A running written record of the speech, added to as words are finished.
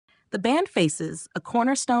The band Faces, a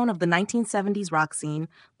cornerstone of the 1970s rock scene,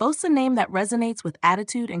 boasts a name that resonates with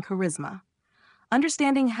attitude and charisma.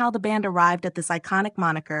 Understanding how the band arrived at this iconic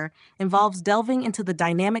moniker involves delving into the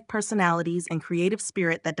dynamic personalities and creative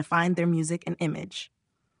spirit that defined their music and image.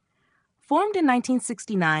 Formed in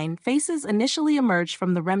 1969, Faces initially emerged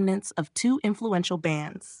from the remnants of two influential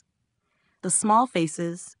bands, the Small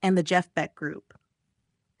Faces and the Jeff Beck Group.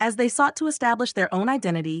 As they sought to establish their own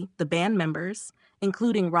identity, the band members,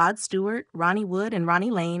 including Rod Stewart, Ronnie Wood, and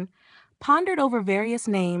Ronnie Lane, pondered over various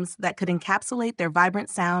names that could encapsulate their vibrant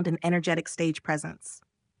sound and energetic stage presence.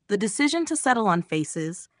 The decision to settle on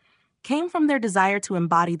Faces came from their desire to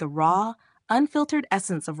embody the raw, unfiltered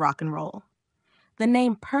essence of rock and roll. The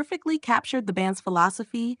name perfectly captured the band's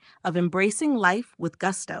philosophy of embracing life with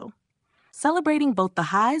gusto, celebrating both the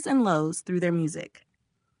highs and lows through their music.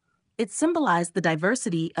 It symbolized the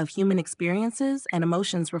diversity of human experiences and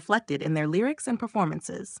emotions reflected in their lyrics and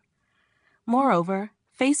performances. Moreover,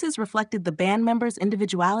 Faces reflected the band members'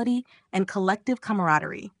 individuality and collective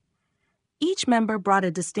camaraderie. Each member brought a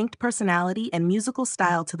distinct personality and musical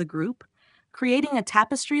style to the group, creating a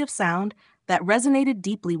tapestry of sound that resonated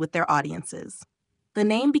deeply with their audiences. The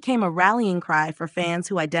name became a rallying cry for fans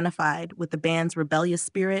who identified with the band's rebellious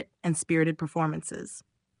spirit and spirited performances.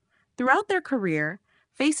 Throughout their career,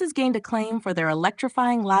 Faces gained acclaim for their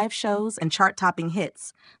electrifying live shows and chart-topping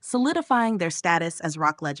hits, solidifying their status as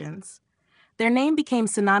rock legends. Their name became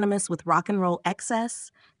synonymous with rock and roll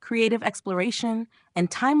excess, creative exploration,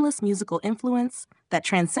 and timeless musical influence that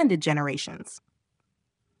transcended generations.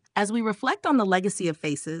 As we reflect on the legacy of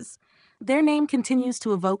Faces, their name continues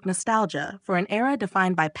to evoke nostalgia for an era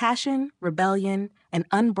defined by passion, rebellion, and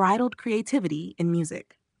unbridled creativity in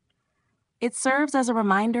music. It serves as a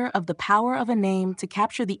reminder of the power of a name to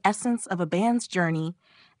capture the essence of a band's journey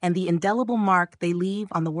and the indelible mark they leave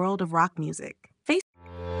on the world of rock music.